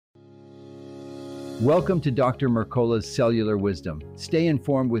Welcome to Dr. Mercola's Cellular Wisdom. Stay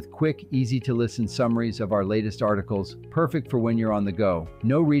informed with quick, easy-to-listen summaries of our latest articles, perfect for when you're on the go.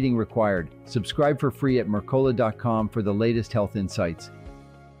 No reading required. Subscribe for free at mercola.com for the latest health insights.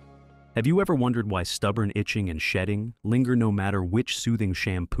 Have you ever wondered why stubborn itching and shedding linger no matter which soothing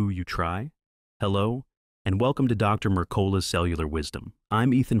shampoo you try? Hello, and welcome to Dr. Mercola's Cellular Wisdom.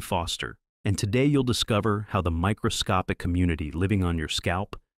 I'm Ethan Foster, and today you'll discover how the microscopic community living on your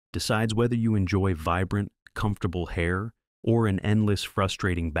scalp decides whether you enjoy vibrant, comfortable hair or an endless,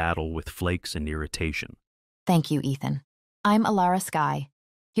 frustrating battle with flakes and irritation. Thank you, Ethan. I'm Alara Sky,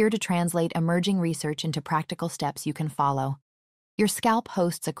 here to translate emerging research into practical steps you can follow. Your scalp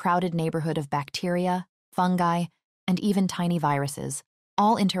hosts a crowded neighborhood of bacteria, fungi, and even tiny viruses,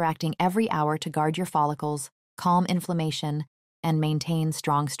 all interacting every hour to guard your follicles, calm inflammation, and maintain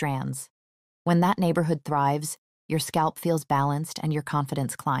strong strands. When that neighborhood thrives, your scalp feels balanced and your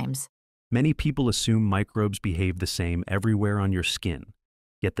confidence climbs. Many people assume microbes behave the same everywhere on your skin,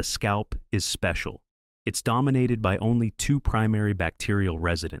 yet the scalp is special. It's dominated by only two primary bacterial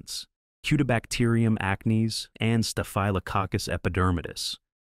residents, Cutibacterium acnes and Staphylococcus epidermidis,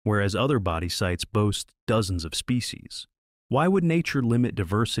 whereas other body sites boast dozens of species. Why would nature limit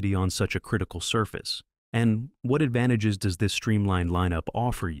diversity on such a critical surface? And what advantages does this streamlined lineup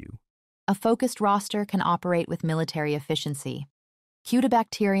offer you? A focused roster can operate with military efficiency.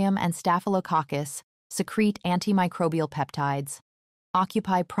 Cutibacterium and Staphylococcus secrete antimicrobial peptides,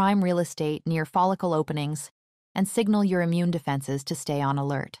 occupy prime real estate near follicle openings, and signal your immune defenses to stay on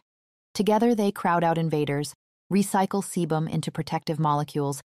alert. Together, they crowd out invaders, recycle sebum into protective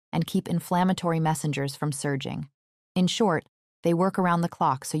molecules, and keep inflammatory messengers from surging. In short, they work around the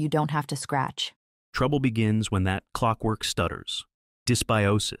clock so you don't have to scratch. Trouble begins when that clockwork stutters.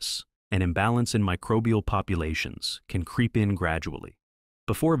 Dysbiosis, an imbalance in microbial populations, can creep in gradually.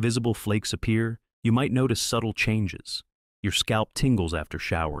 Before visible flakes appear, you might notice subtle changes. Your scalp tingles after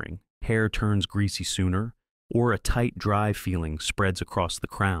showering, hair turns greasy sooner, or a tight, dry feeling spreads across the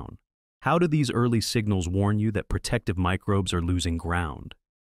crown. How do these early signals warn you that protective microbes are losing ground?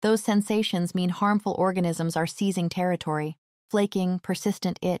 Those sensations mean harmful organisms are seizing territory. Flaking,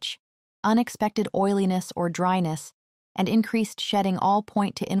 persistent itch, unexpected oiliness or dryness, and increased shedding all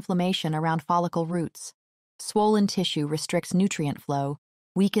point to inflammation around follicle roots. Swollen tissue restricts nutrient flow,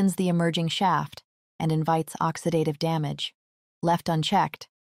 weakens the emerging shaft, and invites oxidative damage. Left unchecked,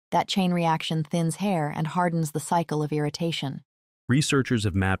 that chain reaction thins hair and hardens the cycle of irritation. Researchers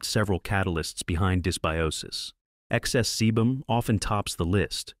have mapped several catalysts behind dysbiosis. Excess sebum often tops the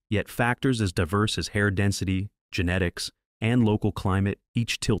list, yet factors as diverse as hair density, genetics, and local climate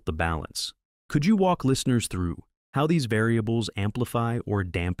each tilt the balance. Could you walk listeners through how these variables amplify or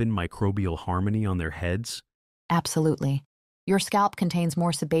dampen microbial harmony on their heads? Absolutely. Your scalp contains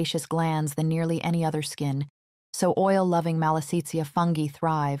more sebaceous glands than nearly any other skin, so oil-loving Malassezia fungi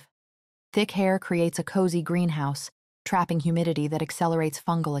thrive. Thick hair creates a cozy greenhouse, trapping humidity that accelerates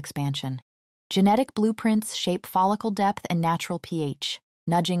fungal expansion. Genetic blueprints shape follicle depth and natural pH,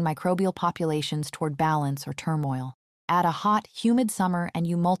 nudging microbial populations toward balance or turmoil. Add a hot, humid summer and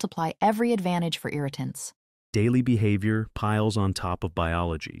you multiply every advantage for irritants. Daily behavior piles on top of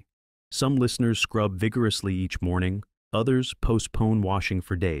biology. Some listeners scrub vigorously each morning, others postpone washing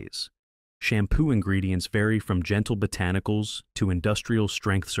for days. Shampoo ingredients vary from gentle botanicals to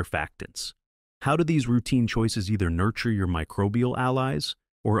industrial-strength surfactants. How do these routine choices either nurture your microbial allies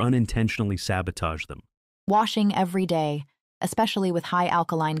or unintentionally sabotage them? Washing every day, especially with high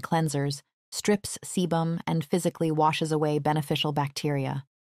alkaline cleansers, strips sebum and physically washes away beneficial bacteria.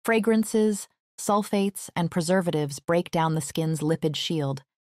 Fragrances, sulfates, and preservatives break down the skin's lipid shield,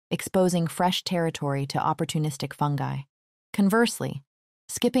 exposing fresh territory to opportunistic fungi. Conversely,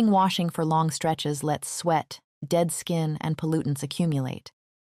 skipping washing for long stretches lets sweat, dead skin, and pollutants accumulate.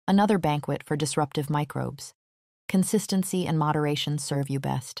 Another banquet for disruptive microbes. Consistency and moderation serve you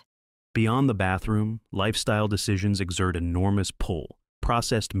best. Beyond the bathroom, lifestyle decisions exert enormous pull.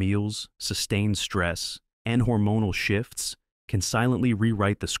 Processed meals, sustained stress, and hormonal shifts can silently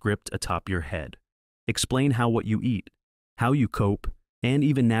rewrite the script atop your head. Explain how what you eat, how you cope, and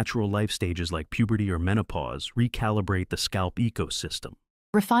even natural life stages like puberty or menopause recalibrate the scalp ecosystem.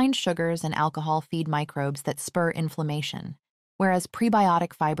 Refined sugars and alcohol feed microbes that spur inflammation, whereas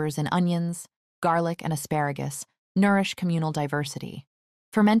prebiotic fibers in onions, garlic, and asparagus nourish communal diversity.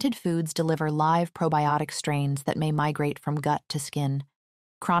 Fermented foods deliver live probiotic strains that may migrate from gut to skin.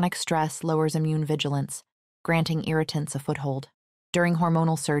 Chronic stress lowers immune vigilance, granting irritants a foothold. During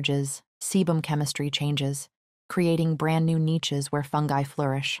hormonal surges, sebum chemistry changes, creating brand new niches where fungi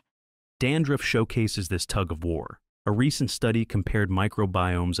flourish. Dandruff showcases this tug of war. A recent study compared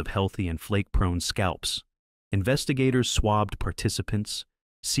microbiomes of healthy and flake-prone scalps. Investigators swabbed participants,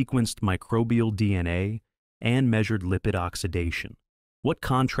 sequenced microbial DNA, and measured lipid oxidation. What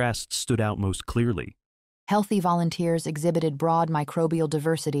contrasts stood out most clearly? Healthy volunteers exhibited broad microbial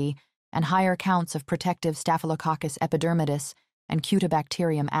diversity and higher counts of protective Staphylococcus epidermidis and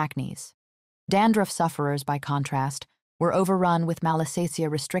Cutibacterium acnes. Dandruff sufferers, by contrast, were overrun with Malassezia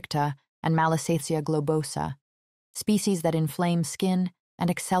restricta and Malassezia globosa, species that inflame skin and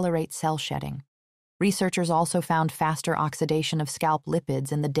accelerate cell shedding. Researchers also found faster oxidation of scalp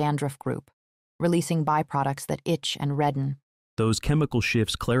lipids in the dandruff group, releasing byproducts that itch and redden. Those chemical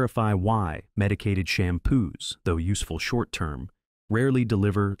shifts clarify why medicated shampoos, though useful short-term, rarely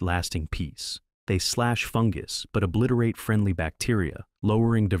deliver lasting peace. They slash fungus but obliterate friendly bacteria,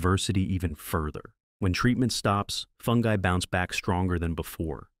 lowering diversity even further. When treatment stops, fungi bounce back stronger than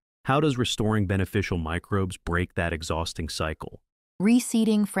before. How does restoring beneficial microbes break that exhausting cycle?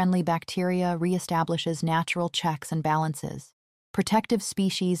 Reseeding friendly bacteria reestablishes natural checks and balances. Protective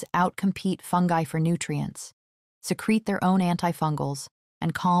species outcompete fungi for nutrients, secrete their own antifungals,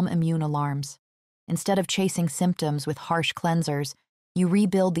 and calm immune alarms. Instead of chasing symptoms with harsh cleansers, you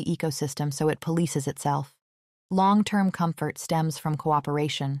rebuild the ecosystem so it polices itself. Long-term comfort stems from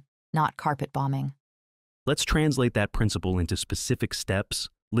cooperation, not carpet bombing. Let's translate that principle into specific steps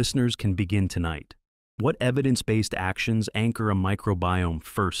listeners can begin tonight. What evidence-based actions anchor a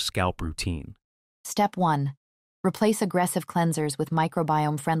microbiome-first scalp routine? Step 1. Replace aggressive cleansers with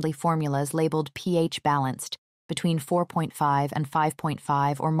microbiome-friendly formulas labeled pH balanced, between 4.5 and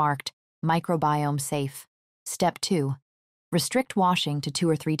 5.5 or marked microbiome safe. Step 2. Restrict washing to 2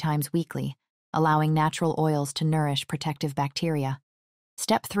 or 3 times weekly, allowing natural oils to nourish protective bacteria.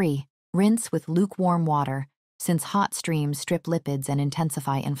 Step 3. Rinse with lukewarm water, since hot streams strip lipids and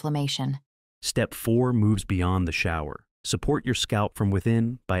intensify inflammation. Step 4 moves beyond the shower. Support your scalp from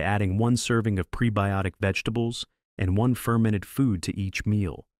within by adding 1 serving of prebiotic vegetables and 1 fermented food to each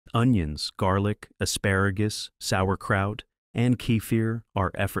meal. Onions, garlic, asparagus, sauerkraut, and kefir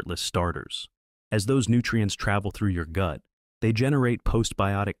are effortless starters. As those nutrients travel through your gut, they generate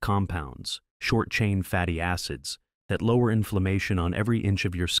postbiotic compounds, short-chain fatty acids, that lower inflammation on every inch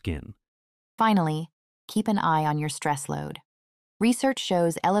of your skin. Finally, keep an eye on your stress load. Research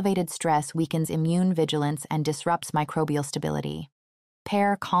shows elevated stress weakens immune vigilance and disrupts microbial stability.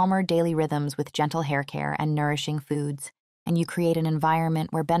 Pair calmer daily rhythms with gentle hair care and nourishing foods, and you create an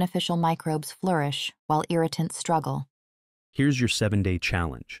environment where beneficial microbes flourish while irritants struggle. Here's your 7-day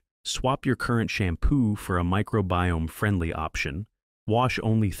challenge. Swap your current shampoo for a microbiome-friendly option, wash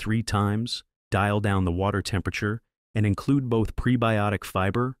only 3 times, dial down the water temperature, and include both prebiotic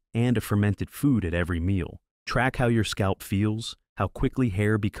fiber and a fermented food at every meal. Track how your scalp feels, how quickly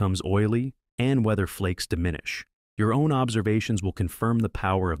hair becomes oily, and whether flakes diminish. Your own observations will confirm the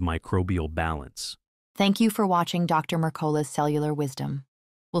power of microbial balance. Thank you for watching Dr. Mercola's Cellular Wisdom.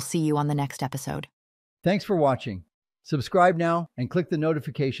 We'll see you on the next episode. Thanks for watching. Subscribe now and click the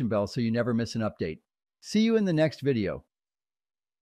notification bell so you never miss an update. See you in the next video.